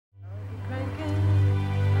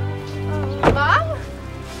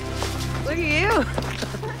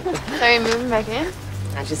So are you moving back in?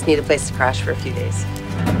 I just need a place to crash for a few days.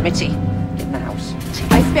 Mitsy, get in the house.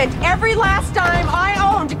 I spent every last dime I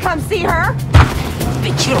owned to come see her.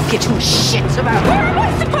 Bitch, you don't get two shits about Where am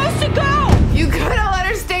I supposed to go? You could have let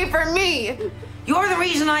her stay for me. You're the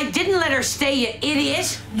reason I didn't let her stay, you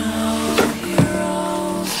idiot.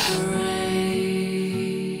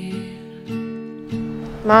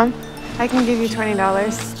 Mom, I can give you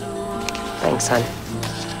 $20. Thanks, son.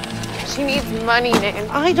 She needs money, Nan.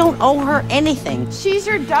 I don't owe her anything. She's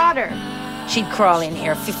your daughter. She'd crawl in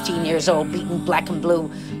here, 15 years old, beaten black and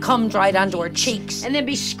blue, cum dried onto her cheeks, and then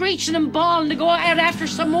be screeching and bawling to go out after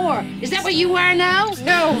some more. Is that what you are now?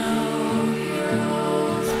 No.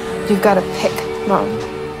 You've got to pick, Mom.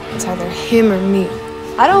 It's either him or me.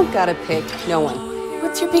 I don't gotta pick no one.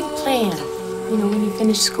 What's your big plan? You know, when you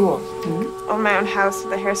finish school. Own my own house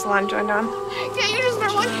with a hair salon joined on. Can't you just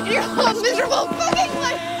start one your whole miserable fucking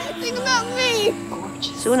life? Think about me.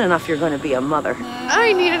 Soon enough, you're going to be a mother.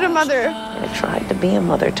 I needed a mother. I tried to be a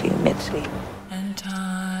mother to you, Mitsy.